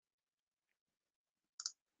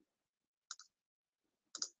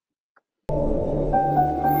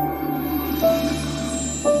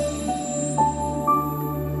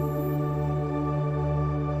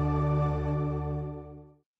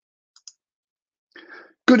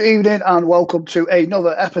Good evening and welcome to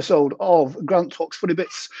another episode of Grant Talks Funny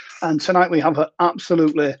Bits. And tonight we have an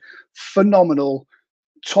absolutely phenomenal,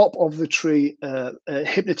 top of the tree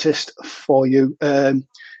hypnotist for you.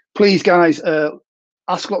 Please, guys,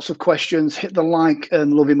 ask lots of questions, hit the like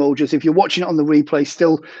and love emojis. If you're watching it on the replay,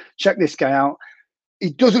 still check this guy out.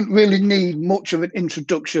 He doesn't really need much of an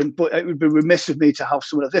introduction, but it would be remiss of me to have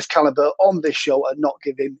someone of this caliber on this show and not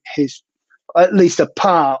give him at least a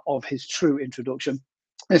part of his true introduction.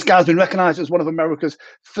 This guy's been recognized as one of America's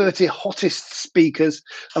 30 hottest speakers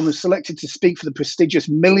and was selected to speak for the prestigious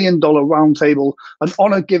 $1 Million Roundtable, an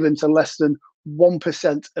honor given to less than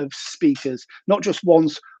 1% of speakers, not just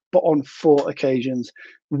once, but on 4 occasions.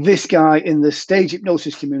 This guy in the stage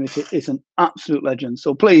hypnosis community is an absolute legend.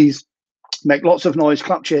 So please make lots of noise,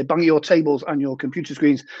 clap cheer, bang your tables and your computer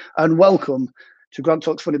screens, and welcome to Grant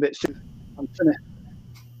Talks Funny Bits. Anthony.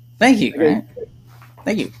 Thank you, Grant.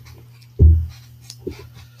 Thank you.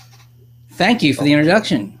 Thank you for the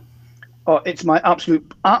introduction. Oh, it's my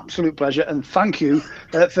absolute pleasure, and thank you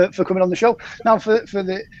for coming on the show. Now, for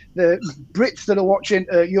the Brits that are watching,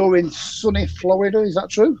 you're in sunny Florida. Is that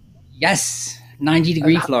true? Yes,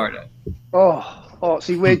 90-degree Florida. Oh,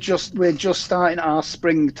 see, we're just starting our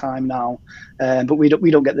springtime now, but we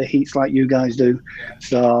don't get the heats like you guys do.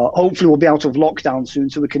 So hopefully we'll be out of lockdown soon,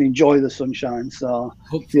 so we can enjoy the sunshine. So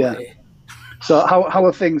hopefully. Yeah. So how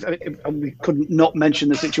are things? I mean, we couldn't not mention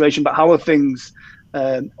the situation, but how are things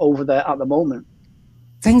over there at the moment?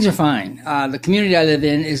 Things are fine. The community I live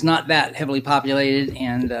in is not that heavily populated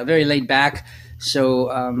and very laid back.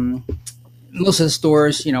 So most of the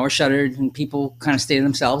stores, are shuttered and people kind of stay to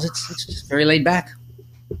themselves. It's just very laid back.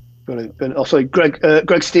 Brilliant. Also,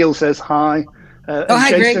 Greg Steele says hi.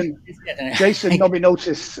 Hi, Jason, Greg. Jason Nobby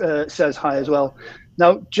Notice says hi as well.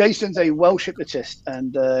 Now, Jason's a Welsh hypnotist,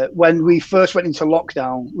 and when we first went into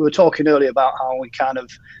lockdown, we were talking earlier about how we kind of,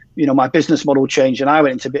 my business model changed, and I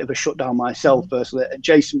went into a bit of a shutdown myself personally. And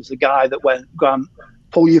Jason was the guy that went, Grant,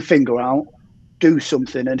 pull your finger out, do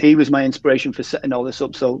something, and he was my inspiration for setting all this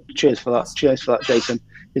up. So cheers for that. Cheers for that, Jason.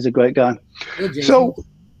 He's a great guy. Good, so,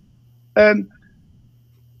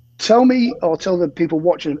 tell me, or tell the people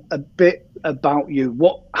watching a bit about you.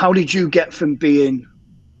 How did you get from being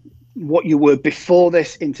what you were before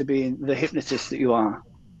this into being the hypnotist that you are?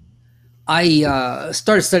 I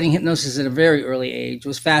started studying hypnosis at a very early age,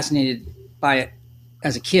 was fascinated by it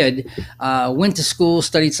as a kid, went to school,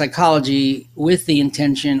 studied psychology with the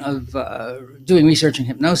intention of doing research in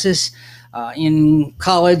hypnosis. In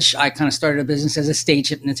college, I kind of started a business as a stage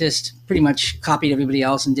hypnotist, pretty much copied everybody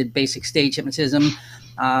else and did basic stage hypnotism.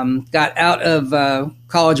 Got out of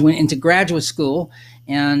college, went into graduate school,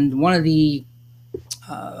 and one of the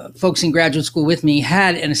folks in graduate school with me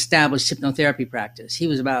had an established hypnotherapy practice. He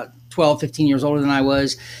was about 12, 15 years older than I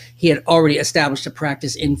was. He had already established a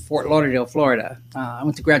practice in Fort Lauderdale, Florida. I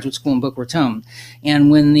went to graduate school in Boca Raton.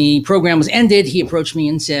 And when the program was ended, he approached me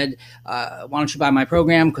and said, why don't you buy my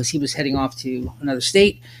program? Because he was heading off to another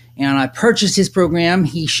state. And I purchased his program.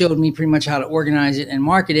 He showed me pretty much how to organize it and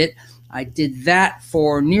market it. I did that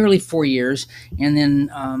for nearly 4 years, and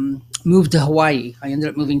then moved to Hawaii. I ended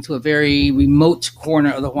up moving to a very remote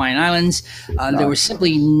corner of the Hawaiian Islands. There were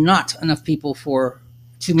simply not enough people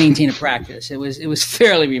to maintain a practice. It was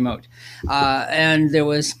fairly remote, and there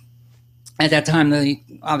was, at that time,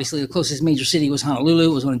 obviously the closest major city was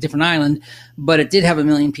Honolulu. It was on a different island, but it did have 1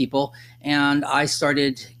 million people. And I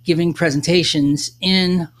started giving presentations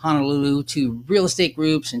in Honolulu to real estate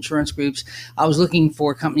groups, insurance groups. I was looking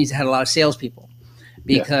for companies that had a lot of salespeople,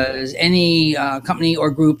 because any company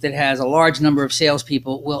or group that has a large number of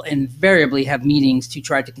salespeople will invariably have meetings to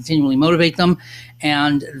try to continually motivate them.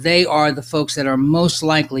 And they are the folks that are most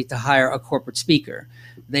likely to hire a corporate speaker.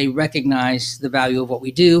 They recognize the value of what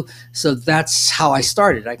we do. So that's how I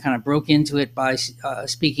started. I kind of broke into it by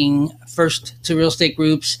speaking first to real estate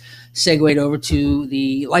groups, segued over to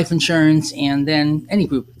the life insurance, and then any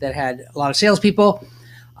group that had a lot of salespeople.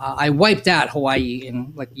 I wiped out Hawaii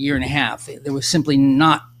in like a year and a half. There was simply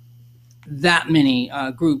not that many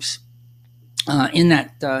groups in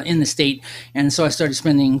the state. And so I started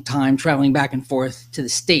spending time traveling back and forth to the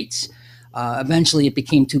States. Eventually, it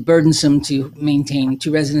became too burdensome to maintain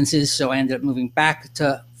 2 residences, so I ended up moving back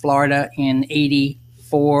to Florida in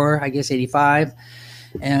 84, I guess 85,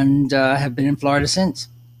 and have been in Florida since.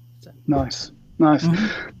 So. Nice.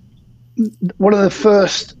 Mm-hmm. One of the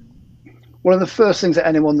first things that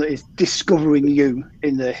anyone that is discovering you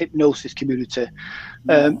in the hypnosis community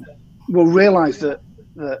will realize that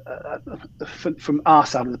from our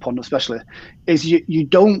side of the pond especially, is you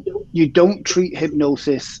don't treat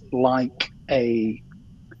hypnosis like a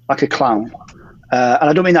clown. and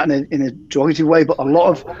I don't mean that in a derogatory way, but a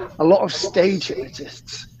lot of stage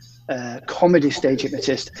hypnotists, comedy stage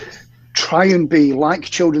hypnotists, try and be like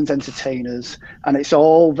children's entertainers, and it's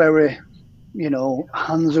all very,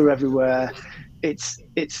 hands are everywhere. It's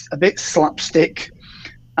a bit slapstick,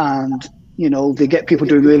 and they get people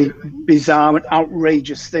doing really bizarre and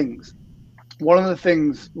outrageous things. One of the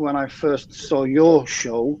things when I first saw your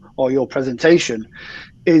show or your presentation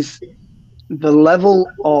is the level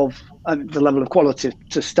of quality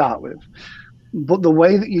to start with, but the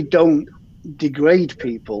way that you don't degrade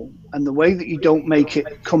people and the way that you don't make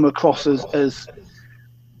it come across as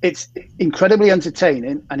it's incredibly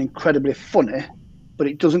entertaining and incredibly funny, but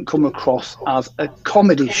it doesn't come across as a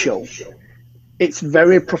comedy show. It's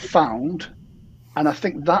very profound, and I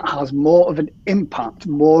think that has more of an impact,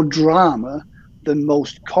 more drama than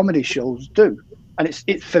most comedy shows do. And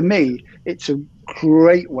it's for me, it's a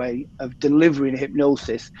great way of delivering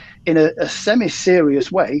hypnosis in a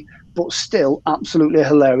semi-serious way, but still absolutely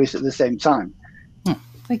hilarious at the same time.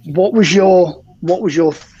 Thank you. What was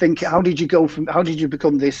your thinking? How did you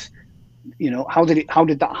become this? How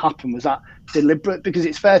did that happen? Was that deliberate? Because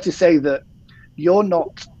it's fair to say that you're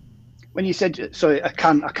not. When you said, sorry, I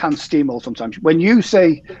can steamroll sometimes. When you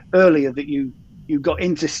say earlier that you got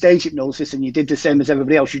into stage hypnosis and you did the same as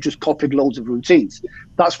everybody else, you just copied loads of routines.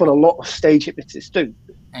 That's what a lot of stage hypnotists do.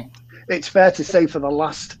 Right. It's fair to say for the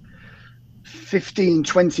last 15,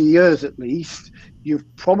 20 years at least, you've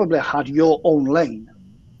probably had your own lane.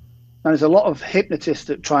 And there's a lot of hypnotists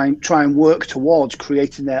that try and work towards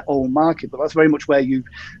creating their own market, but that's very much where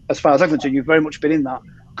as far as I'm concerned, you've very much been in that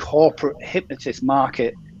corporate hypnotist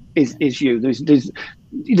market. Is you.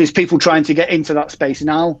 There's people trying to get into that space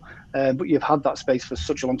now, but you've had that space for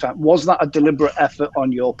such a long time. Was that a deliberate effort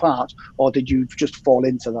on your part, or did you just fall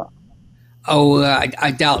into that? Oh,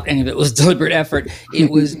 I doubt any of it was deliberate effort.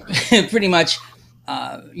 It was pretty much,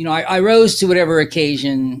 I rose to whatever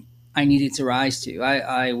occasion I needed to rise to.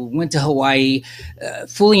 I went to Hawaii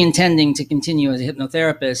fully intending to continue as a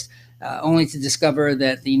hypnotherapist, only to discover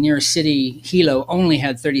that the nearest city, Hilo, only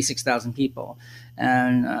had 36,000 people.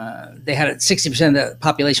 And they had 60% of the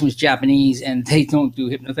population was Japanese, and they don't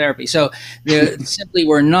do hypnotherapy. So there simply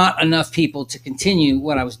were not enough people to continue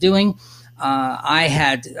what I was doing.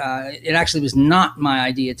 It actually was not my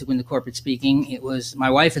idea to go into corporate speaking. It was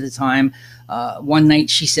my wife at the time. One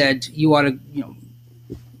night she said, "You ought to,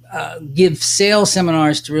 give sales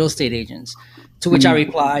seminars to real estate agents." To which I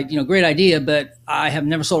replied, "Great idea, but I have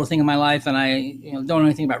never sold a thing in my life, and I, don't know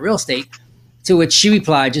anything about real estate." To which she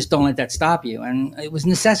replied, "Just don't let that stop you." And it was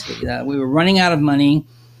necessity. We were running out of money.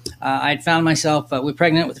 I had found myself, we were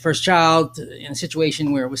pregnant with the first child in a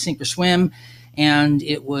situation where it was sink or swim. And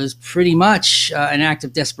it was pretty much an act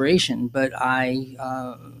of desperation. But I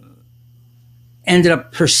ended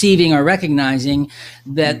up perceiving or recognizing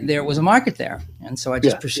that there was a market there. And so I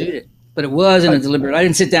just pursued it. But it wasn't a deliberate. I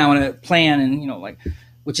didn't sit down with a plan and,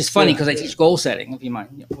 which is funny because I teach goal setting, if you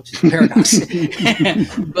mind, which is a paradox.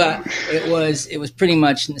 But it was pretty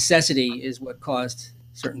much necessity is what caused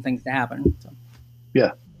certain things to happen. So.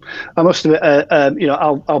 Yeah, I must admit,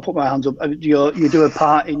 I'll put my hands up. You do a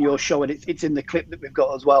part in your show, and it's in the clip that we've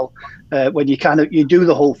got as well, when you do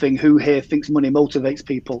the whole thing. Who here thinks money motivates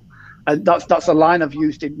people? And that's a line I've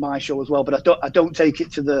used in my show as well. But I don't take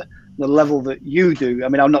it to the level that you do. I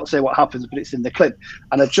mean, I'll not say what happens, but it's in the clip,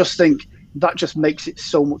 and I just think that just makes it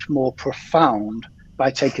so much more profound by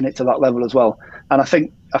taking it to that level as well. And I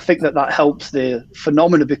think that helps the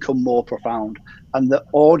phenomena become more profound, and the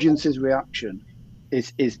audience's reaction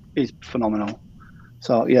is phenomenal.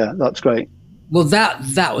 So yeah, that's great. Well,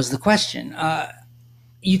 that was the question.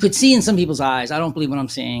 You could see in some people's eyes, I don't believe what I'm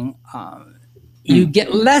saying. You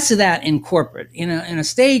get less of that in corporate. In a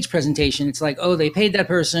stage presentation, it's like, oh, they paid that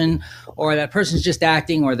person, or that person's just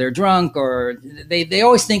acting, or they're drunk, or they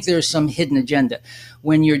always think there's some hidden agenda.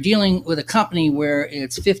 When you're dealing with a company where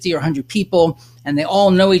it's 50 or 100 people and they all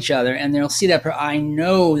know each other, and they'll see that I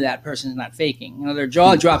know that person's not faking. Their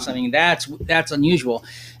jaw drops. I mean, that's unusual.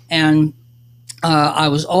 And I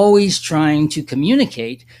was always trying to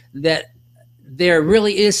communicate that there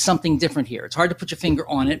really is something different here. It's hard to put your finger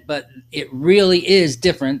on it, but it really is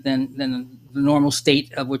different than the normal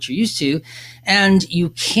state of what you're used to. And you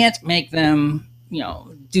can't make them,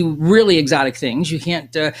 do really exotic things. You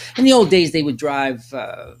can't, in the old days, they would drive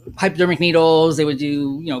hypodermic needles. They would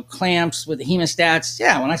do, clamps with the hemostats.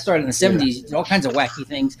 Yeah, when I started in the 70s, all kinds of wacky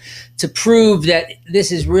things to prove that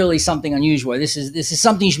this is really something unusual. This is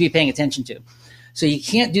something you should be paying attention to. So you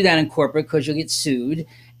can't do that in corporate because you'll get sued.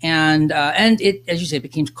 And it, as you say,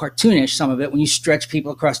 became cartoonish. Some of it when you stretch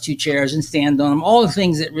people across two chairs and stand on them, all the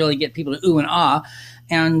things that really get people to ooh and ah.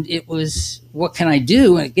 And it was, what can I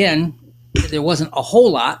do? And again, there wasn't a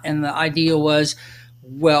whole lot, and the idea was,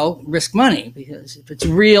 well, risk money, because if it's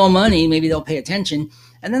real money, maybe they'll pay attention.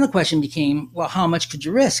 And then the question became, well, how much could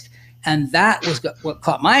you risk? And that was what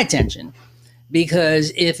caught my attention.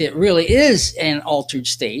 Because if it really is an altered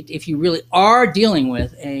state, if you really are dealing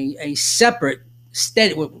with a separate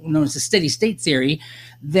steady, what known as the steady state theory,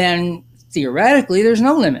 then theoretically there's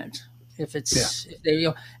no limit. If it's,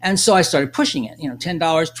 and so I started pushing it, $10, $20,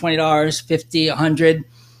 $50, $100,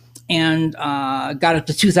 and got up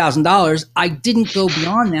to $2,000. I didn't go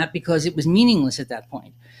beyond that because it was meaningless at that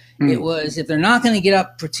point. It was, if they're not going to get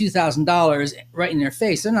up for $2,000 right in their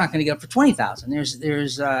face, they're not going to get up for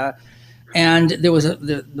 $20,000. And there was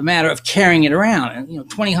the matter of carrying it around. And,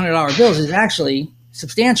 $2,000 bills is actually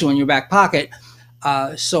substantial in your back pocket.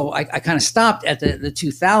 So I kind of stopped at the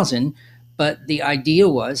 2,000. But the idea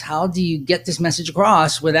was, how do you get this message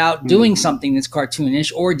across without doing something that's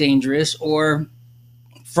cartoonish or dangerous or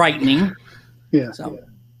frightening? Yeah. So.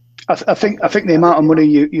 I think the amount of money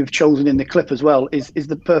you've chosen in the clip as well is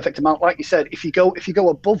the perfect amount. Like you said, if you go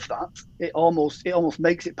above that, it almost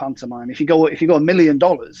makes it pantomime. If you go $1 million,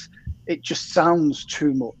 it just sounds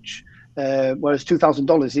too much. Whereas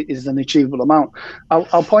 $2,000 is an achievable amount.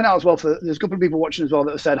 I'll point out as well, there's a couple of people watching as well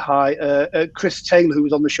that have said hi. Chris Taylor, who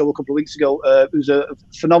was on the show a couple of weeks ago, who's a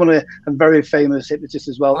phenomenally and very famous hypnotist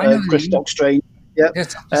as well. Chris Stockstrain,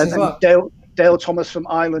 and Dale Thomas from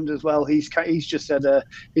Ireland as well. He's just said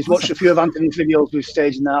he's watched a few of Anthony's videos with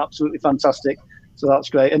stage, and they're absolutely fantastic. So that's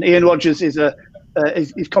great. And Ian Rogers he's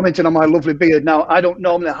commenting on my lovely beard. Now, I don't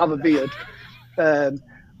normally have a beard.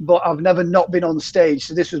 But I've never not been on stage,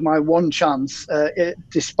 so this was my one chance,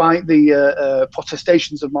 despite the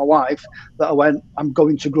protestations of my wife, that I went, I'm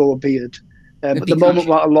going to grow a beard. But the moment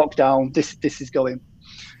we're out of lockdown, this is going.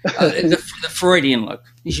 The Freudian look.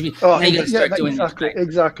 You should be.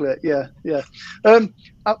 Exactly. Yeah.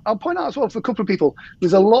 I'll point out as well for a couple of people.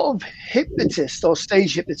 There's a lot of hypnotists or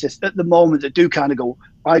stage hypnotists at the moment that do kind of go,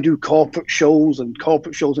 I do corporate shows.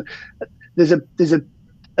 There's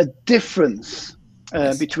a difference.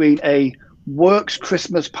 Between a works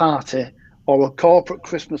Christmas party or a corporate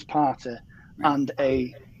Christmas party and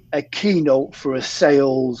a keynote for a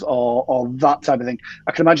sales or that type of thing.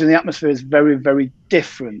 I can imagine the atmosphere is very, very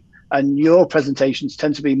different, and your presentations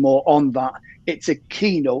tend to be more on that. It's a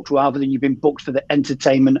keynote rather than you've been booked for the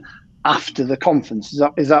entertainment after the conference.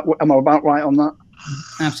 Is that am I about right on that?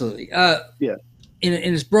 Absolutely. Yeah. In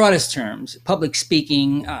its broadest terms, public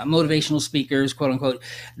speaking, motivational speakers, quote unquote,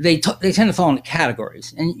 they tend to fall into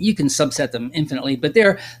categories, and you can subset them infinitely. But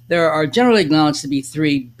there are generally acknowledged to be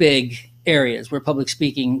three big areas where public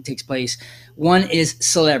speaking takes place. One is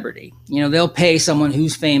celebrity. They'll pay someone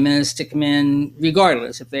who's famous to come in,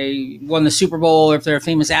 regardless if they won the Super Bowl or if they're a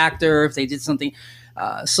famous actor, or if they did something.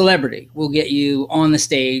 Celebrity will get you on the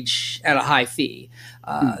stage at a high fee.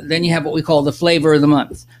 Then you have what we call the flavor of the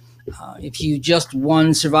month. If you just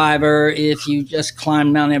won Survivor, if you just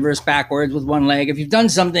climbed Mount Everest backwards with one leg, if you've done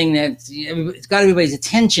something it's got everybody's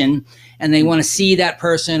attention and they want to see that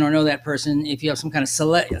person or know that person, if you have some kind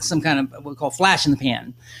of what we call flash in the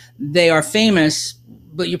pan, they are famous,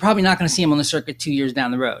 but you're probably not going to see them on the circuit 2 years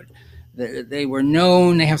down the road. They were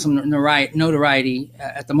known, they have some notoriety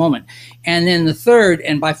at the moment. And then the third,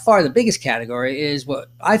 and by far the biggest category, is what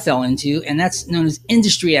I fell into, and that's known as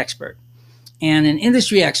industry expert. And an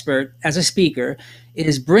industry expert, as a speaker,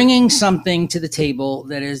 is bringing something to the table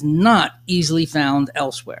that is not easily found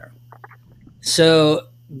elsewhere. So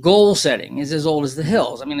goal setting is as old as the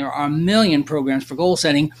hills. I mean, there are a million programs for goal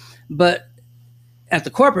setting, but at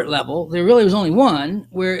the corporate level, there really was only one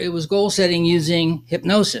where it was goal setting using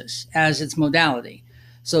hypnosis as its modality.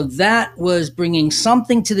 So that was bringing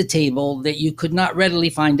something to the table that you could not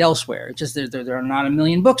readily find elsewhere. It's just there are not a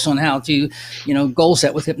million books on how to, goal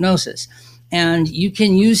set with hypnosis. And you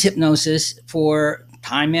can use hypnosis for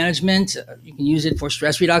time management. You can use it for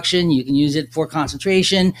stress reduction. You can use it for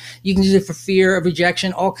concentration. You can use it for fear of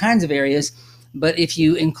rejection, all kinds of areas. But if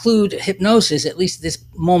you include hypnosis, at least at this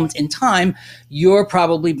moment in time, you're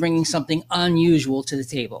probably bringing something unusual to the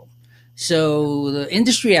table. So the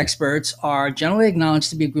industry experts are generally acknowledged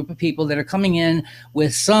to be a group of people that are coming in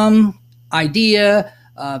with some idea,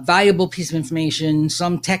 valuable piece of information,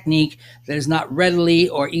 some technique that is not readily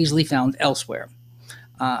or easily found elsewhere.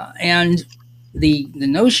 And the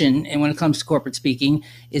notion, and when it comes to corporate speaking,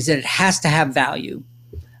 is that it has to have value.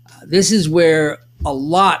 This is where a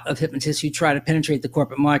lot of hypnotists who try to penetrate the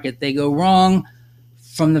corporate market, they go wrong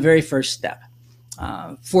from the very first step.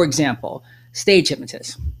 For example, stage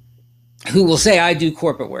hypnotist who will say, I do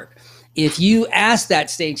corporate work. If you ask that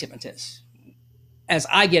stage hypnotist, as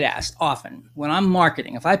I get asked often when I'm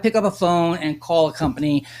marketing, if I pick up a phone and call a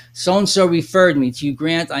company, so-and-so referred me to you,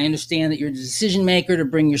 Grant, I understand that you're the decision maker to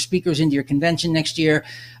bring your speakers into your convention next year.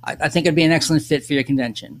 I think it'd be an excellent fit for your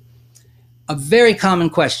convention. A very common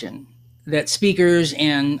question that speakers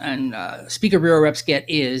and speaker bureau reps get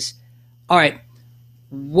is, all right,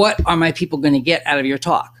 what are my people going to get out of your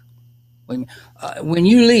talk? When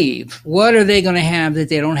you leave, what are they going to have that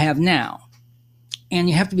they don't have now? And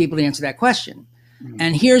you have to be able to answer that question.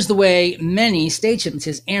 And here's the way many stage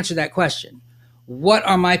hypnotists answer that question. What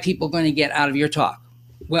are my people going to get out of your talk?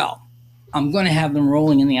 Well, I'm going to have them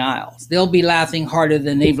rolling in the aisles. They'll be laughing harder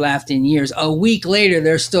than they've laughed in years. A week later,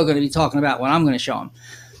 they're still going to be talking about what I'm going to show them.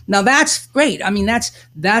 Now, that's great. I mean,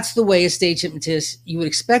 that's the way a stage hypnotist, you would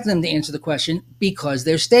expect them to answer the question because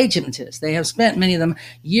they're stage hypnotists. They have spent, many of them,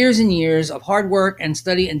 years and years of hard work and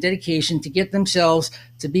study and dedication to get themselves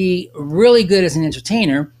to be really good as an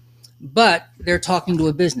entertainer. But they're talking to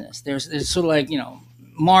a business. There's sort of like,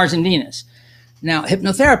 Mars and Venus. Now,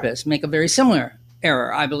 hypnotherapists make a very similar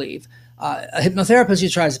error, I believe. A hypnotherapist who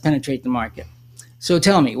tries to penetrate the market. So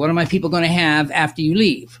tell me, what are my people going to have after you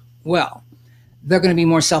leave? Well, they're going to be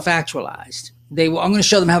more self-actualized. I'm going to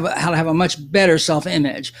show them how to have a much better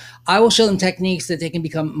self-image. I will show them techniques that they can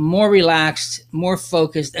become more relaxed, more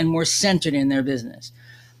focused, and more centered in their business.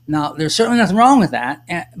 Now, there's certainly nothing wrong with that,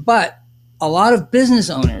 but a lot of business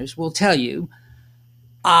owners will tell you,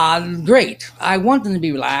 great, I want them to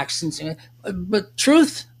be relaxed. But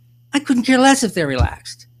truth, I couldn't care less if they're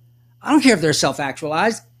relaxed. I don't care if they're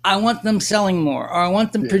self-actualized. I want them selling more, or I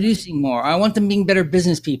want them producing more, or I want them being better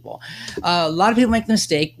business people. A lot of people make the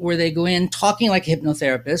mistake where they go in talking like a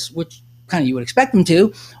hypnotherapist, which kind of you would expect them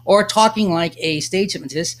to, or talking like a stage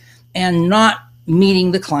hypnotist and not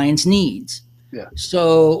meeting the client's needs. Yeah.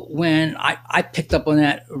 So when I picked up on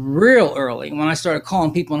that real early, when I started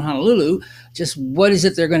calling people in Honolulu, just what is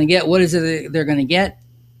it they're going to get? What is it they're going to get?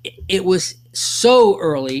 It was so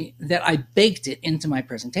early that I baked it into my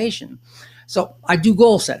presentation. So I do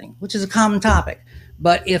goal setting, which is a common topic.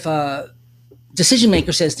 But if a decision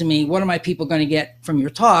maker says to me, what are my people going to get from your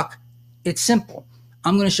talk? It's simple.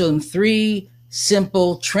 I'm going to show them 3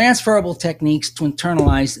 simple, transferable techniques to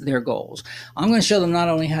internalize their goals. I'm going to show them not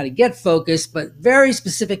only how to get focused, but very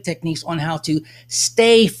specific techniques on how to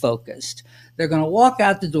stay focused. They're going to walk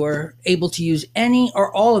out the door able to use any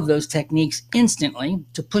or all of those techniques instantly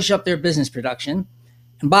to push up their business production.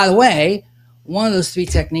 And by the way, one of those 3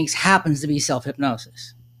 techniques happens to be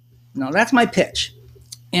self-hypnosis. Now, that's my pitch.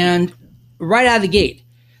 And right out of the gate,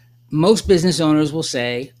 most business owners will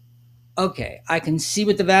say, okay, I can see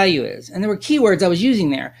what the value is. And there were keywords I was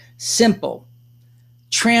using there. Simple,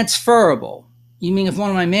 transferable. You mean if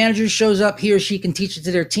one of my managers shows up, he or she can teach it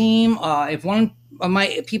to their team? If one of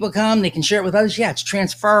my people come, they can share it with others? Yeah, it's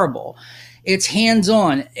transferable. It's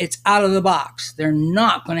hands-on. It's out of the box. They're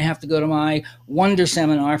not going to have to go to my Wonder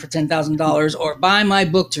seminar for $10,000 or buy my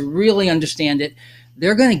book to really understand it.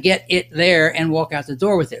 They're going to get it there and walk out the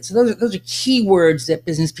door with it. So those are keywords that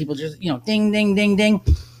business people just, ding, ding, ding, ding.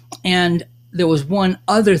 And there was one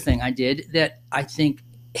other thing I did that I think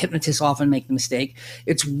hypnotists often make the mistake.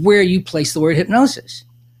 It's where you place the word hypnosis.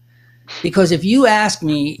 Because if you ask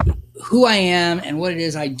me who I am and what it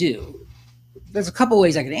is I do, there's a couple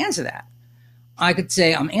ways I could answer that. I could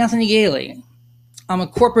say, I'm Anthony Gailey. I'm a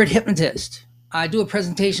corporate hypnotist. I do a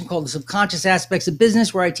presentation called The Subconscious Aspects of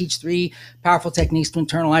Business, where I teach 3 powerful techniques to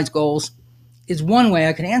internalize goals. Is one way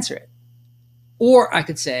I could answer it. Or I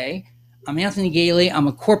could say, I'm Anthony Gailey. I'm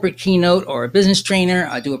a corporate keynote or a business trainer.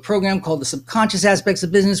 I do a program called The Subconscious Aspects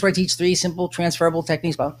of Business, where I teach 3 simple transferable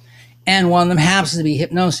techniques. And one of them happens to be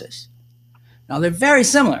hypnosis. Now, they're very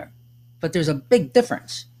similar, but there's a big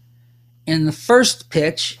difference. In the first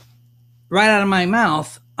pitch, right out of my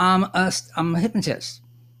mouth, I'm a hypnotist.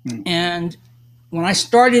 And when I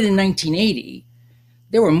started in 1980,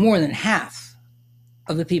 there were more than half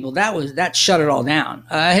of the people that shut it all down.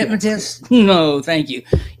 Hypnotist? No, thank you.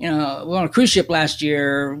 We were on a cruise ship last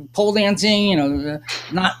year, pole dancing,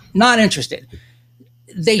 not interested.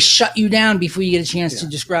 They shut you down before you get a chance to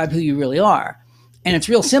describe who you really are. And it's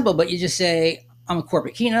real simple, but you just say, I'm a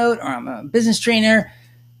corporate keynote, or I'm a business trainer,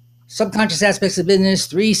 subconscious aspects of business,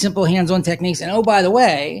 3 simple hands-on techniques. And oh, by the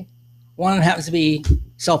way, one of them happens to be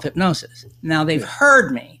self-hypnosis. Now they've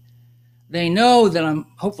heard me. They know that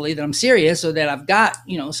I'm serious, or that I've got,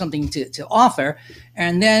 something to offer.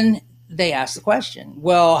 And then they ask the question,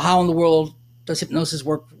 well, how in the world does hypnosis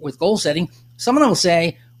work with goal setting? Some of them will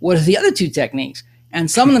say, what are the other 2 techniques?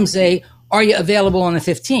 And some of them say, are you available on the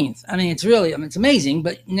 15th? I mean, it's amazing,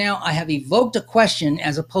 but now I have evoked a question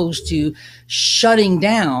as opposed to shutting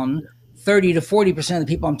down 30 to 40% of the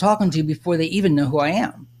people I'm talking to before they even know who I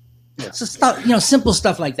am. Yeah. So stuff, simple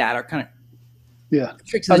stuff like that are kind of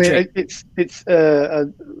tricks of the trade. It's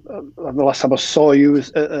the last time I saw you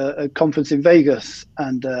was at a conference in Vegas,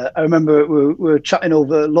 and I remember we were chatting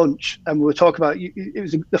over lunch, and we were talking about it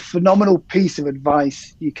was a phenomenal piece of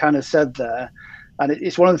advice you kind of said there. And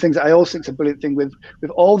it's one of the things that I also think is a brilliant thing with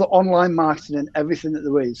all the online marketing and everything that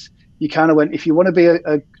there is. You kind of went, if you want to be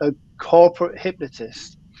a corporate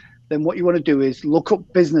hypnotist, then what you want to do is look up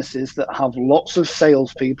businesses that have lots of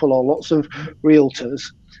salespeople or lots of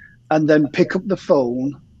realtors, and then pick up the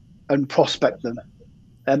phone and prospect them.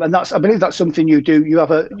 And I believe that's something you do.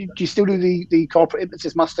 Do you still do the corporate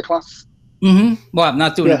hypnotist masterclass? Mm-hmm. Well, I'm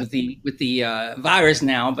not doing it with the virus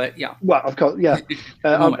now, but yeah. Well, I've got in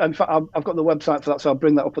fact, I've got the website for that, so I'll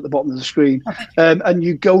bring that up at the bottom of the screen. And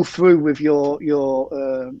you go through with your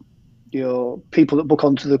people that book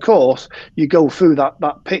onto the course. You go through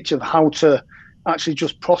that pitch of how to actually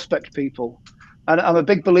just prospect people. And I'm a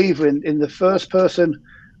big believer in the first person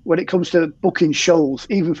when it comes to booking shows,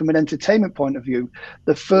 even from an entertainment point of view.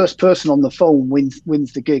 The first person on the phone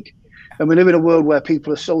wins the gig. And we live in a world where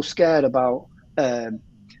people are so scared about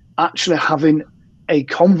actually having a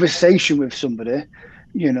conversation with somebody,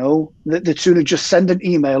 that they'd sooner just send an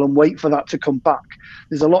email and wait for that to come back.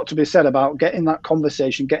 There's a lot to be said about getting that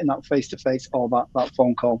conversation, getting that face-to-face or that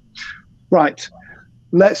phone call. Right,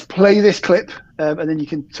 let's play this clip, and then you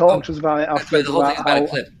can talk to us about it after. The whole thing's about a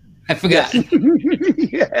clip. I forgot.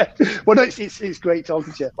 Yeah. Well, no, it's great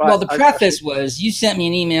talking to you. Right. Well, the preface was you sent me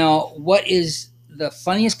an email. What is the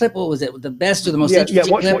funniest clip? What was it? The best or the most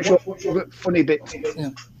interesting clip? What's your funny bit?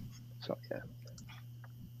 Yeah. So, yeah.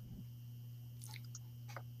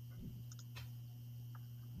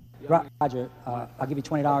 Roger, I'll give you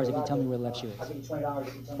 $20 if you tell me where the left shoe is.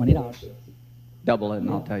 $20. Double it and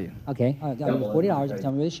I'll tell you. Okay, I'll give you $40 if you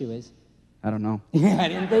tell me where the shoe is. I don't know. I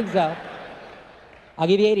didn't think so. I'll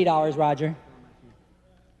give you $80, Roger.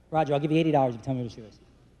 Roger, I'll give you $80 if you tell me where the shoe is.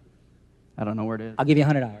 I don't know where it is. I'll give you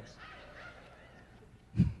 $100.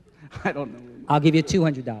 I don't know. I'll give you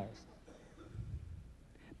 $200.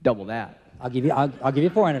 Double that. I'll give you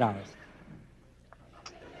 $400.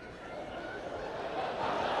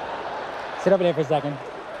 Sit over there for a second.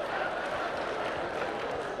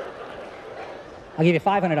 I'll give you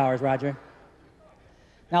 $500, Roger.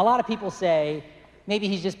 Now, a lot of people say, maybe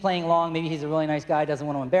he's just playing along, maybe he's a really nice guy, doesn't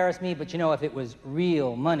want to embarrass me, but if it was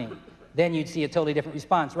real money, then you'd see a totally different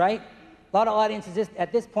response, right? A lot of audiences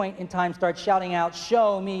at this point in time start shouting out,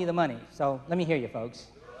 "Show me the money." So let me hear you, folks.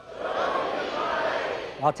 Show me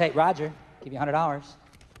money. I'll take Roger, give you $100.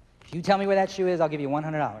 If you tell me where that shoe is, I'll give you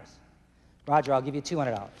 $100. Roger, I'll give you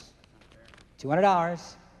 $200.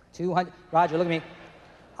 $200. Roger, look at me.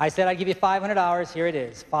 I said I'd give you $500. Here it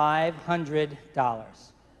is, $500.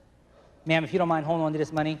 Ma'am, if you don't mind holding on to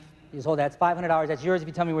this money, you just hold that. It's $500. That's yours if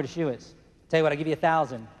you tell me where the shoe is. Tell you what, I'll give you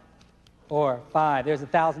 $1,000 or $5. There's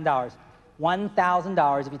 $1,000.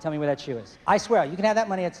 $1,000 if you tell me where that shoe is. I swear, you can have that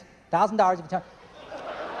money. It's $1,000 if you tell.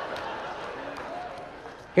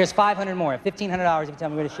 Here's $500 more. $1,500 if you tell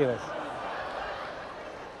me where the shoe is.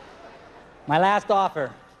 My last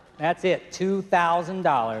offer. That's it. $2,000.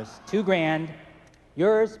 $2,000.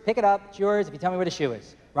 Yours. Pick it up. It's yours if you tell me where the shoe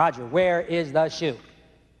is. Roger, where is the shoe?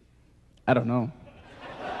 I don't know.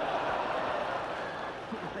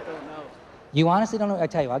 You honestly don't know? I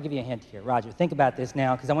tell you, I'll give you a hint here. Roger, think about this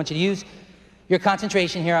now, because I want you to use your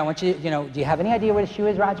concentration here. I want you to, do you have any idea where the shoe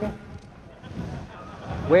is, Roger?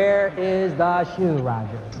 Where is the shoe,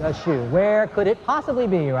 Roger? The shoe. Where could it possibly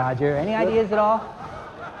be, Roger? Any ideas at all?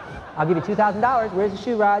 I'll give you $2,000. Where's the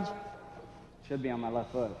shoe, Raj? Should be on my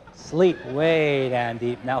left foot. Sleep way down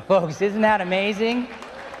deep. Now, folks, isn't that amazing?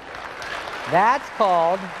 That's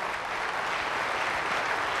called...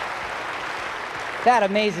 That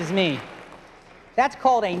amazes me. That's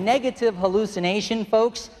called a negative hallucination,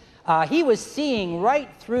 folks. He was seeing right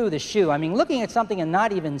through the shoe. I mean, looking at something and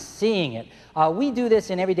not even seeing it. We do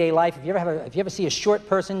this in everyday life. If you ever see a short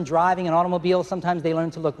person driving an automobile, sometimes they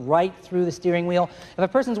learn to look right through the steering wheel. If a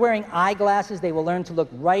person's wearing eyeglasses, they will learn to look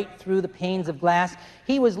right through the panes of glass.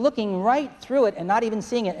 He was looking right through it and not even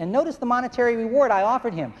seeing it. And notice the monetary reward I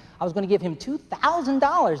offered him. I was going to give him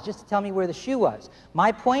 $2,000 just to tell me where the shoe was.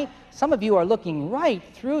 My point, some of you are looking right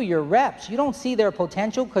through your reps. You don't see their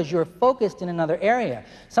potential because you're focused in another area.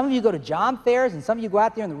 Some of you go to job fairs, and some of you go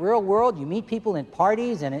out there in the real world. You meet people in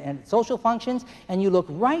parties and social functions, and you look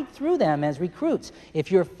right through them as recruits.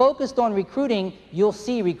 If you're focused on recruiting, you'll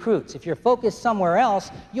see recruits. If you're focused somewhere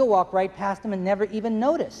else, you'll walk right past them and never even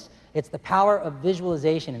notice. It's the power of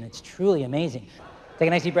visualization, and it's truly amazing. Take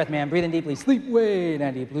a nice deep breath, man. Breathe in deeply. Sleep way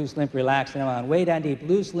down deep, loose, limp, relaxed, and unwound. Way down deep,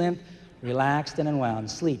 loose, limp, relaxed, and unwound.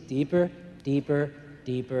 Sleep deeper, deeper,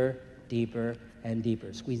 deeper, deeper, and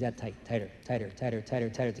deeper. Squeeze that tight, tighter, tighter, tighter, tighter,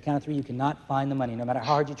 tighter. At the count of 3, you cannot find the money. No matter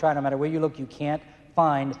how hard you try, no matter where you look, you can't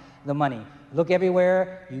find the money. Look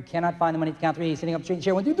everywhere. You cannot find the money. At the count of 3, sitting up straight in the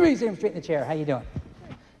chair. 1, 2, 3, sitting up straight in the chair. How you doing?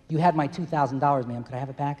 You had my $2,000, ma'am. Could I have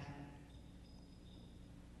it back?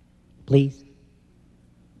 Please?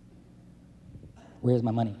 Where's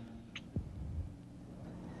my money?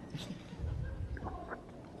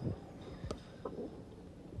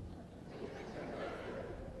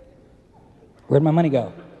 Where'd my money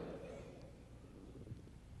go?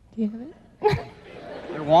 Do you have it?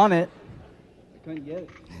 I want it. I couldn't get it.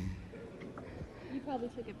 You probably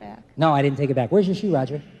took it back. No, I didn't take it back. Where's your shoe,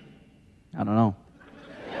 Roger? I don't know.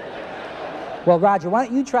 Well, Roger, why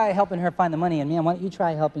don't you try helping her find the money, and ma'am, why don't you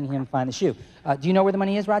try helping him find the shoe? Do you know where the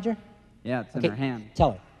money is, Roger? Yeah, it's in Okay, her hand.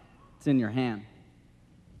 tell her. It's in your hand.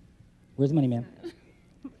 Where's the money, ma'am?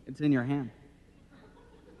 It's in your hand.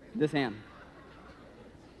 This hand.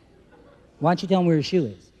 Why don't you tell him where his shoe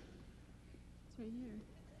is? It's right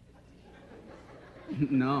here.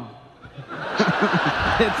 No.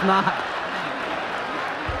 It's not.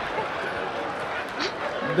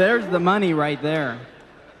 There's the money right there.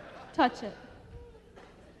 Touch it.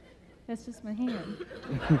 That's just my hand.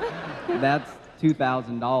 That's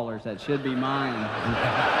 $2,000. That should be mine. All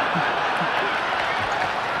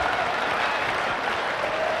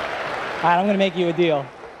right, I'm going to make you a deal.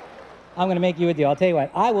 I'm going to make you a deal. I'll tell you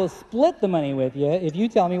what. I will split the money with you if you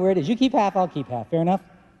tell me where it is. You keep half, I'll keep half. Fair enough?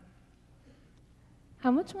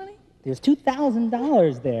 How much money? There's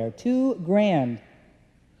 $2,000 there. $2,000.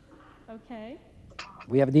 Okay.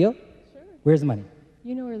 We have a deal? Sure. Where's the money?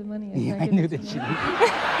 You know where the money is. Yeah, Can I give knew it to that me? she did.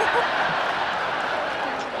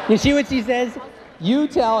 You see what she says? You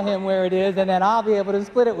tell him where it is, and then I'll be able to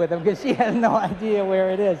split it with him because she has no idea where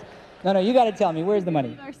it is. No, you got to tell me. Where's the money?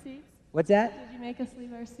 Leave our seats? What's that? Did you make us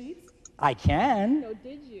leave our seats? I can. No,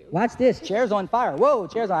 did you? Watch this. Chair's on fire. Whoa,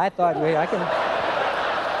 chair's on. I thought, wait, I can.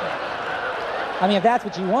 I mean, if that's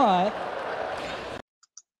what you want.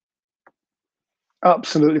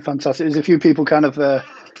 Absolutely fantastic. There's a few people kind of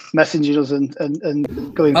messaging us and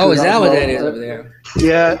going through Oh, is that what as that well. is over there?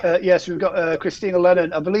 Yeah, yes, we've got Christina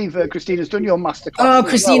Lennon. I believe Christina's done your masterclass. Oh, as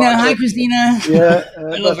Christina. well, Hi, actually. Christina. Yeah,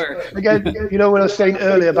 I love her. Again, you know, when I was saying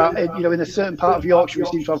earlier about, in a certain part of Yorkshire, we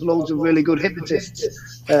seem to have loads of really good hypnotists.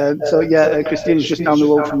 So yeah, Christina's just down the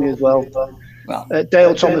road from me as well. Well,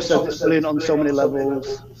 Dale Thomas said it's brilliant on so many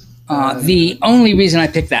levels. the only reason I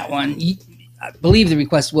picked that one, I believe the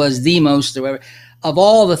request was the most or whatever. Of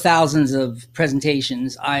all the thousands of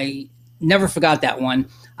presentations, I never forgot that one.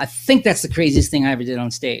 I think that's the craziest thing I ever did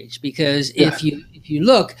on stage because if you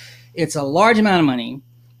look, it's a large amount of money,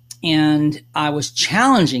 and I was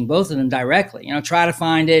challenging both of them directly. Try to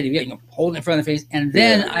find it, hold it in front of the face, and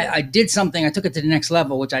then I did something. I took it to the next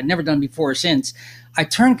level, which I'd never done before or since. I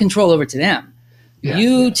turned control over to them. Yeah.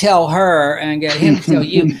 You tell her and get him to tell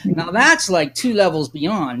you. Now that's like 2 levels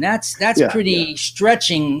beyond. That's pretty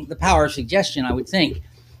stretching the power of suggestion, I would think.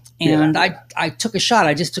 And I took a shot.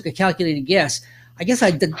 I just took a calculated guess. I guess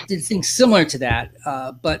I did things similar to that,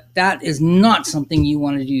 but that is not something you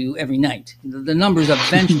want to do every night. The numbers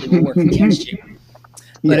eventually will work against you.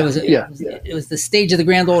 But it was the stage of the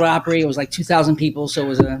Grand Ole Opry. It was like 2,000 people, so it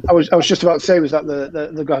was a. I was just about to say, was that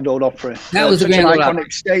the Grand Ole Opry? That was the Grand Ole Opry.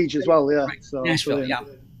 Iconic stage as well, yeah. Right. So, Nashville, brilliant.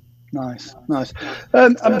 yeah. Nice.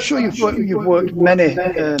 I'm sure you've worked many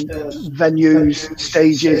venues,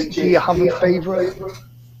 stages. Do you have a favourite?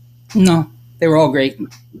 No, they were all great.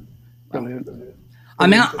 Brilliant. I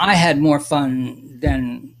mean, I had more fun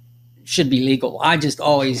than should be legal. I just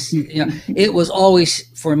always, it was always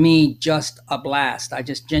for me just a blast. I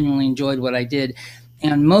just genuinely enjoyed what I did.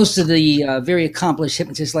 And most of the very accomplished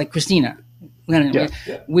hypnotists like Christina,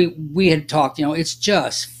 we had talked, it's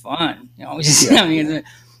just fun.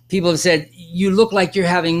 People have said, you look like you're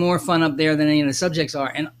having more fun up there than any of the subjects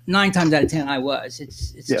are. And 9 times out of 10, I was.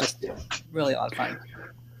 It's just really a lot of fun.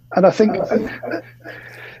 And I think,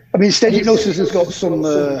 stage hypnosis has got some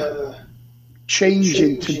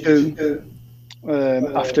changing to do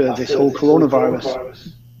after this whole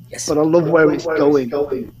coronavirus. Yes. But I love where it's going.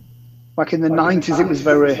 Back in the 90s, it was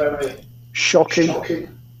very shocking.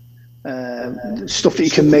 Stuff that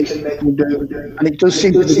you can make and do. And it does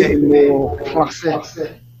seem to be getting more classy.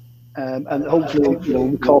 And hopefully,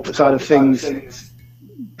 the corporate side of things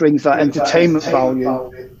brings that entertainment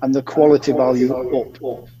value and the quality value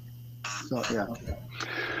up. So, yeah.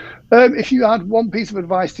 If you had one piece of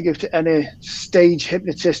advice to give to any stage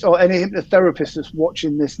hypnotist or any hypnotherapist that's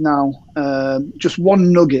watching this now, just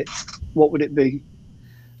one nugget, what would it be?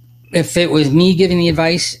 If it was me giving the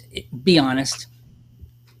advice, be honest.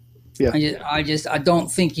 Yeah. I don't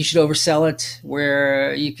think you should oversell it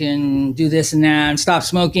where you can do this and that and stop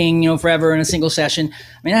smoking, forever in a single session.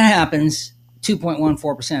 I mean, that happens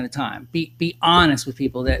 2.14% of the time. Be honest with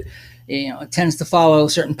people that, it tends to follow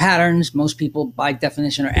certain patterns. Most people by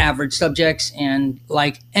definition are average subjects. And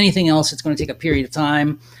like anything else, it's going to take a period of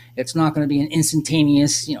time. It's not going to be an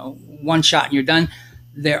instantaneous, one shot and you're done.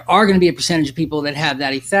 There are going to be a percentage of people that have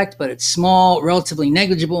that effect, but it's small, relatively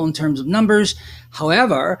negligible in terms of numbers.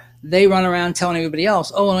 However, they run around telling everybody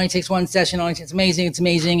else, "Oh, it only takes one session. It's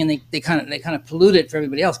amazing," and they kind of pollute it for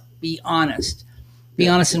everybody else. Be honest. Be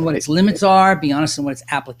honest in what its limits are. Be honest in what its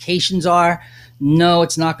applications are. No,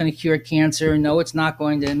 it's not going to cure cancer. No, it's not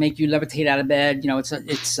going to make you levitate out of bed. You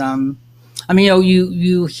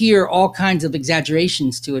hear all kinds of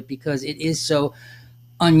exaggerations to it because it is so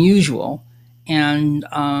unusual. And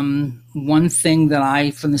one thing that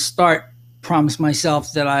I, from the start, promised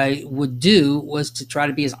myself that I would do was to try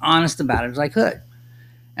to be as honest about it as I could.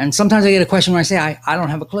 And sometimes I get a question where I say, I don't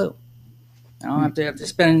have a clue. I have to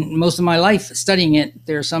spend most of my life studying it.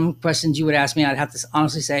 There are some questions you would ask me, I'd have to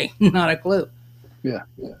honestly say, not a clue. Yeah.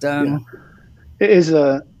 But, it's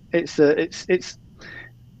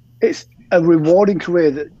a rewarding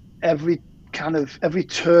career that every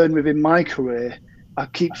turn within my career, I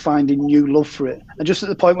keep finding new love for it. And just at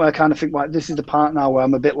the point where I kind of think, like, this is the part now where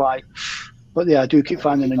I'm a bit like, but yeah, I do keep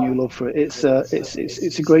finding a new love for it. It's a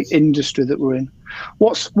great industry that we're in.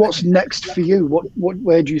 What's next for you?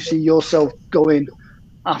 Where do you see yourself going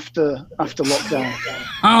after lockdown?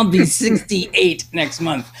 I'll be 68 next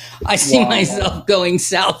month. I see myself going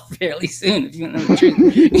south fairly soon. If you know the truth,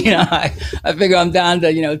 I figure I'm down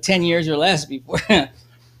to 10 years or less before.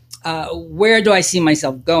 Where do I see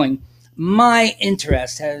myself going? My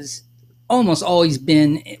interest has almost always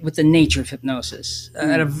been with the nature of hypnosis.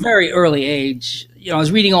 At a very early age, I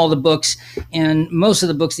was reading all the books, and most of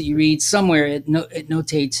the books that you read, somewhere it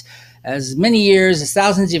notates as many years, as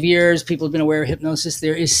thousands of years, people have been aware of hypnosis.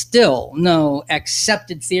 There is still no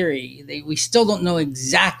accepted theory. We still don't know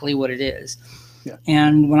exactly what it is. Yeah.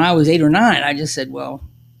 And when I was 8 or 9, I just said, well,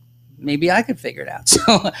 maybe I could figure it out.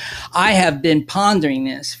 So I have been pondering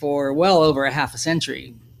this for well over a half a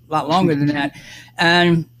century, a lot longer than that.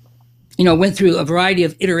 And, went through a variety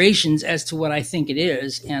of iterations as to what I think it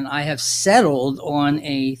is. And I have settled on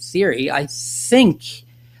a theory. I think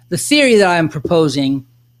the theory that I'm proposing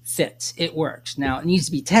fits. It works. Now, it needs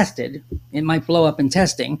to be tested. It might blow up in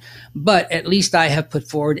testing, but at least I have put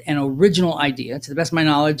forward an original idea. To the best of my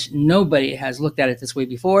knowledge, nobody has looked at it this way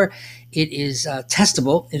before. It is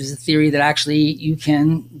testable. It is a theory that actually you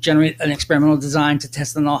can generate an experimental design to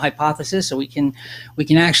test the null hypothesis, so we can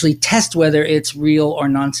actually test whether it's real or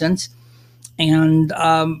nonsense. And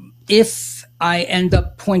if I end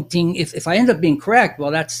up if I end up being correct,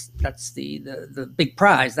 well, that's the big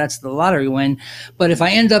prize. That's the lottery win. But if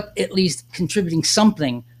I end up at least contributing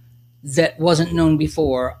something that wasn't known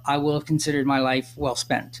before, I will have considered my life well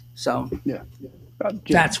spent. So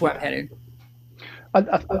that's where I'm headed.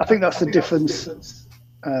 I think that's the difference.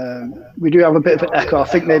 We do have a bit of an echo. I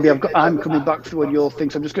think maybe I'm coming back through on your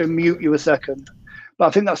thing, so I'm just going to mute you a second. But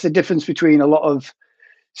I think that's the difference between a lot of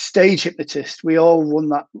stage hypnotists. We all run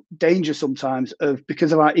that danger sometimes of,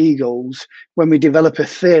 because of our egos, when we develop a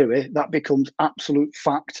theory that becomes absolute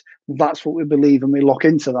fact, that's what we believe and we lock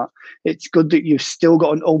into that. It's good that you've still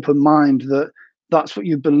got an open mind that that's what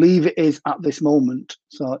you believe it is at this moment.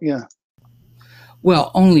 So yeah. Well,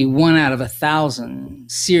 only 1 out of 1,000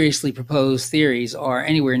 seriously proposed theories are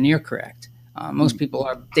anywhere near correct. Most people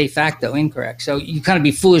are de facto incorrect. So you kind of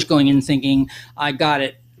be foolish going in thinking, I got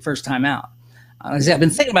it first time out. I've been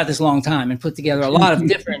thinking about this a long time and put together a lot of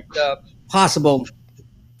different possible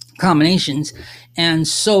combinations. And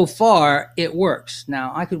so far, it works.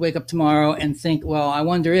 Now, I could wake up tomorrow and think, well, I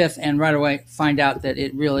wonder if, and right away find out that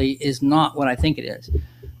it really is not what I think it is.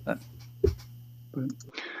 But.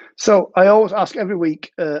 So I always ask every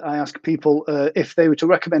week, I ask people if they were to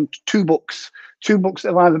recommend two books that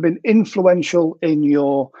have either been influential in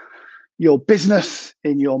your business,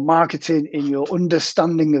 in your marketing, in your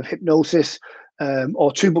understanding of hypnosis,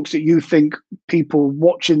 or two books that you think people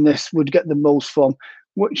watching this would get the most from.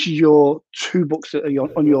 Which are your two books that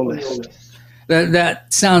are on your list?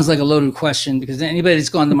 That sounds like a loaded question, because anybody that's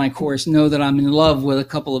gone to my course know that I'm in love with a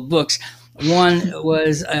couple of books. One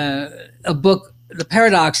was a book. The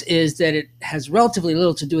paradox is that it has relatively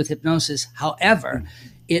little to do with hypnosis. However,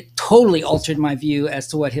 it totally altered my view as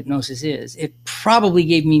to what hypnosis is. It probably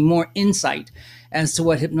gave me more insight as to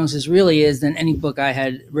what hypnosis really is than any book I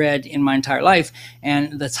had read in my entire life.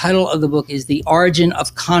 And the title of the book is The Origin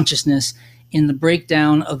of Consciousness in the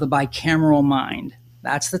Breakdown of the Bicameral Mind.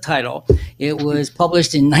 That's the title. It was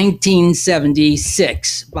published in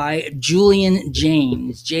 1976 by Julian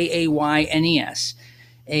Jaynes, Jaynes,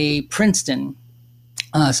 a Princeton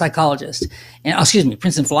psychologist, and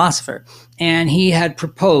Princeton philosopher. And he had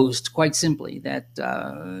proposed, quite simply, that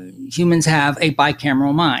humans have a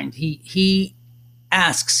bicameral mind. He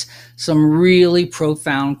asks some really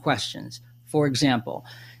profound questions. For example,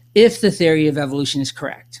 if the theory of evolution is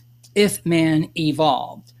correct, if man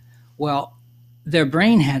evolved, well, their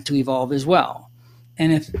brain had to evolve as well.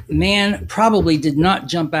 And if man probably did not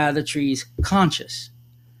jump out of the trees conscious,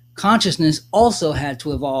 consciousness also had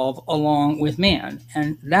to evolve along with man.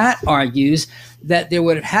 And that argues that there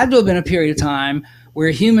would have had to have been a period of time where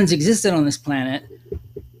humans existed on this planet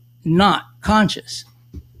not conscious.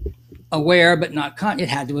 Aware but not conscious. It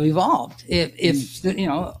had to have evolved. If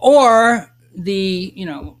or the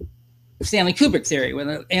Stanley Kubrick theory, where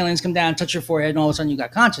the aliens come down, touch your forehead, and all of a sudden you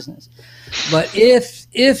got consciousness. But if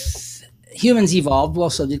humans evolved,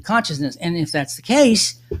 well, so did consciousness. And if that's the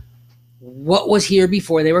case, what was here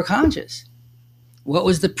before they were conscious? What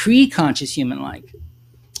was the pre-conscious human like?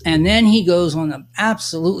 And then he goes on an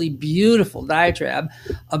absolutely beautiful diatribe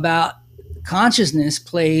about consciousness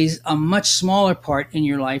plays a much smaller part in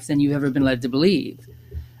your life than you've ever been led to believe.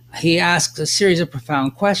 He asks a series of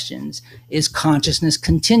profound questions. Is consciousness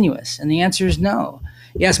continuous? And the answer is no.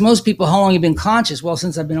 He asks most people, how long have you been conscious? Well,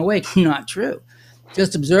 since I've been awake. Not true.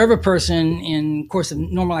 Just observe a person in course of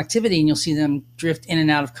normal activity and you'll see them drift in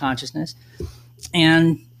and out of consciousness.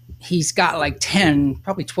 And he's got like 10,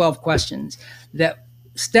 probably 12 questions that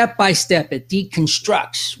step by step, it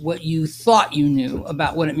deconstructs what you thought you knew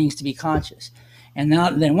about what it means to be conscious. And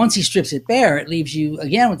then once he strips it bare, it leaves you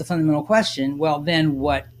again with the fundamental question, well, then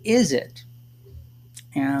what is it?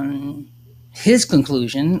 And his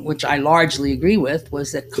conclusion, which I largely agree with,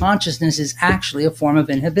 was that consciousness is actually a form of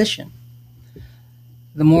inhibition.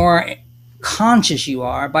 The more conscious you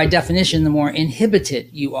are, by definition, the more inhibited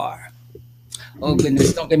you are. Oh,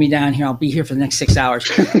 goodness, don't get me down here. I'll be here for the next 6 hours.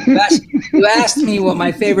 You asked me what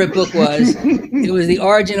my favorite book was. It was The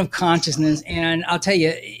Origin of Consciousness. And I'll tell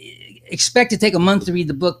you, expect to take a month to read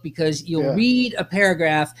the book because you'll read a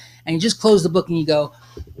paragraph and you just close the book and you go,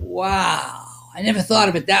 wow, I never thought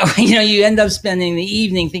of it that way. You end up spending the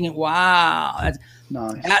evening thinking, wow,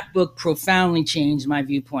 nice. That book profoundly changed my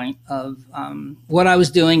viewpoint of what I was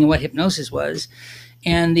doing and what hypnosis was.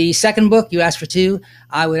 And the second book, you asked for two,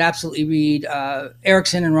 I would absolutely read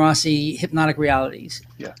Erickson and Rossi, Hypnotic Realities.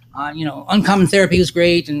 Yeah. Uncommon Therapy was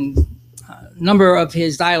great, and a number of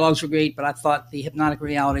his dialogues were great, but I thought the Hypnotic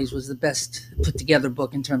Realities was the best put together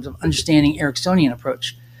book in terms of understanding Ericksonian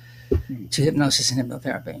approach to hypnosis and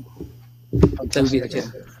hypnotherapy. That would be the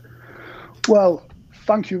two. Well,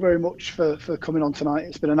 thank you very much for coming on tonight.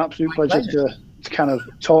 It's been an absolute pleasure to kind of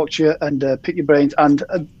talk to you and pick your brains. And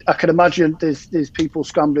I can imagine there's people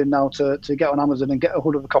scrambling now to get on Amazon and get a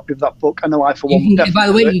hold of a copy of that book. I know I, for one, by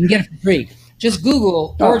the way, you can get it for free. Just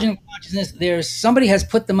Google Origin of Consciousness. Somebody has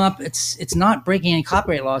put them up. It's not breaking any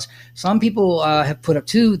copyright laws. Some people have put up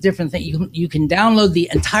two different things. You can download the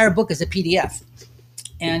entire book as a PDF,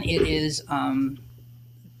 and it is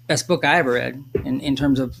best book I ever read in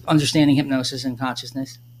terms of understanding hypnosis and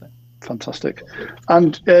consciousness. Fantastic.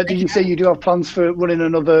 And did you say you do have plans for running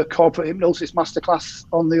another corporate hypnosis masterclass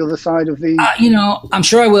on the other side of the... I'm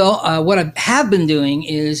sure I will. What I have been doing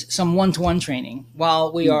is some one-to-one training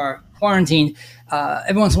while we are quarantined.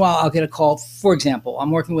 Every once in a while, I'll get a call. For example, I'm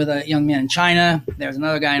working with a young man in China. There's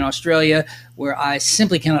another guy in Australia where I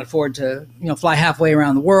simply cannot afford to fly halfway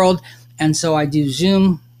around the world. And so I do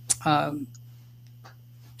Zoom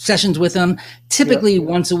sessions with them, typically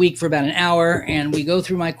once a week for about an hour, and we go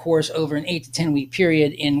through my course over an 8 to 10 week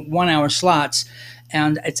period in 1 hour slots.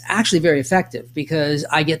 And it's actually very effective because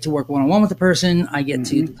I get to work one-on-one with the person, I get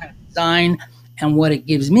to kind of design, and what it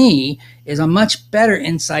gives me is a much better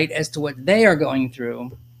insight as to what they are going through.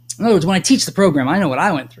 In other words, when I teach the program, I know what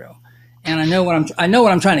I went through, and I know what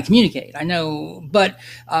I'm trying to communicate. But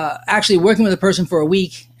actually working with a person for a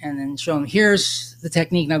week and then show them, here's the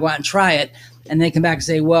technique, now go out and try it. And they come back and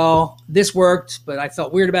say, well, this worked, but I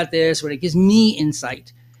felt weird about this. But it gives me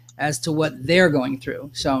insight as to what they're going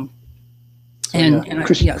through. So,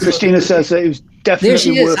 Christina says that it was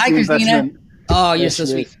definitely worth the investment. Oh, you're so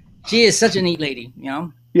sweet. She is such a neat lady,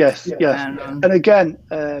 Yes. And again,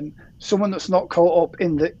 someone that's not caught up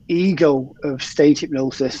in the ego of state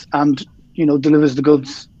hypnosis and, delivers the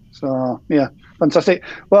goods So yeah, fantastic.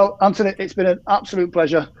 Well, Anthony, it's been an absolute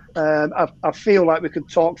pleasure. I feel like we could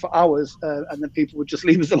talk for hours and then people would just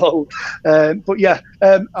leave us alone. But yeah,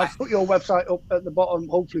 I've put your website up at the bottom.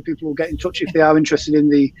 Hopefully people will get in touch if they are interested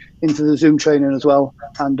into the Zoom training as well.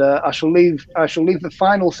 And I shall leave the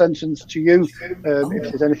final sentence to you. If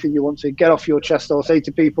there's anything you want to get off your chest or say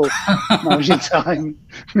to people, now's your time.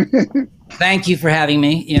 Thank you for having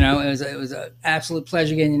me. You know, it was an absolute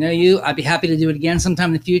pleasure getting to know you. I'd be happy to do it again sometime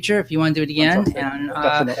in the future if you want to do it again.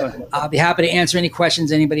 Fantastic. And I'll be happy to answer any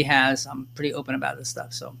questions anybody has. I'm pretty open about this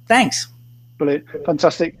stuff. So thanks. Brilliant.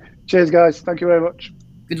 Fantastic. Cheers, guys. Thank you very much.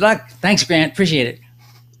 Good luck. Thanks, Grant. Appreciate it.